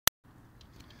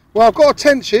Well, I've got a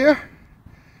tEnCH here,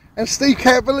 and Steve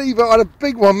can't believe it. I had a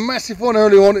big one, massive one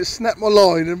early on. It snapped my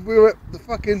line, and we were at the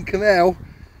fucking canal.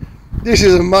 This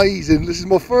is amazing. This is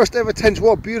my first ever tEnCH.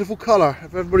 What a beautiful colour.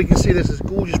 If everybody can see this, it's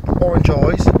gorgeous orange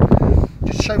eyes.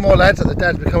 Just show my lads that the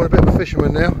dad's becoming a bit of a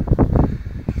fisherman now.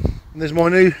 And there's my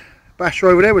new basher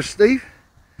over there with Steve.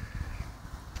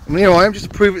 And here I am, just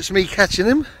to prove it's me catching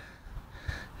him.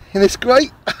 And it's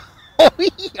great.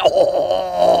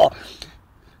 Oh,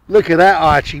 look at that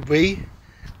Archie B.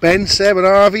 Ben, Seb and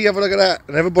Harvey, have a look at that.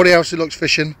 And everybody else who looks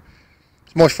fishing.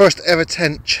 It's my first ever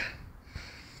tEnCH.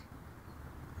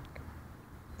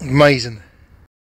 Amazing.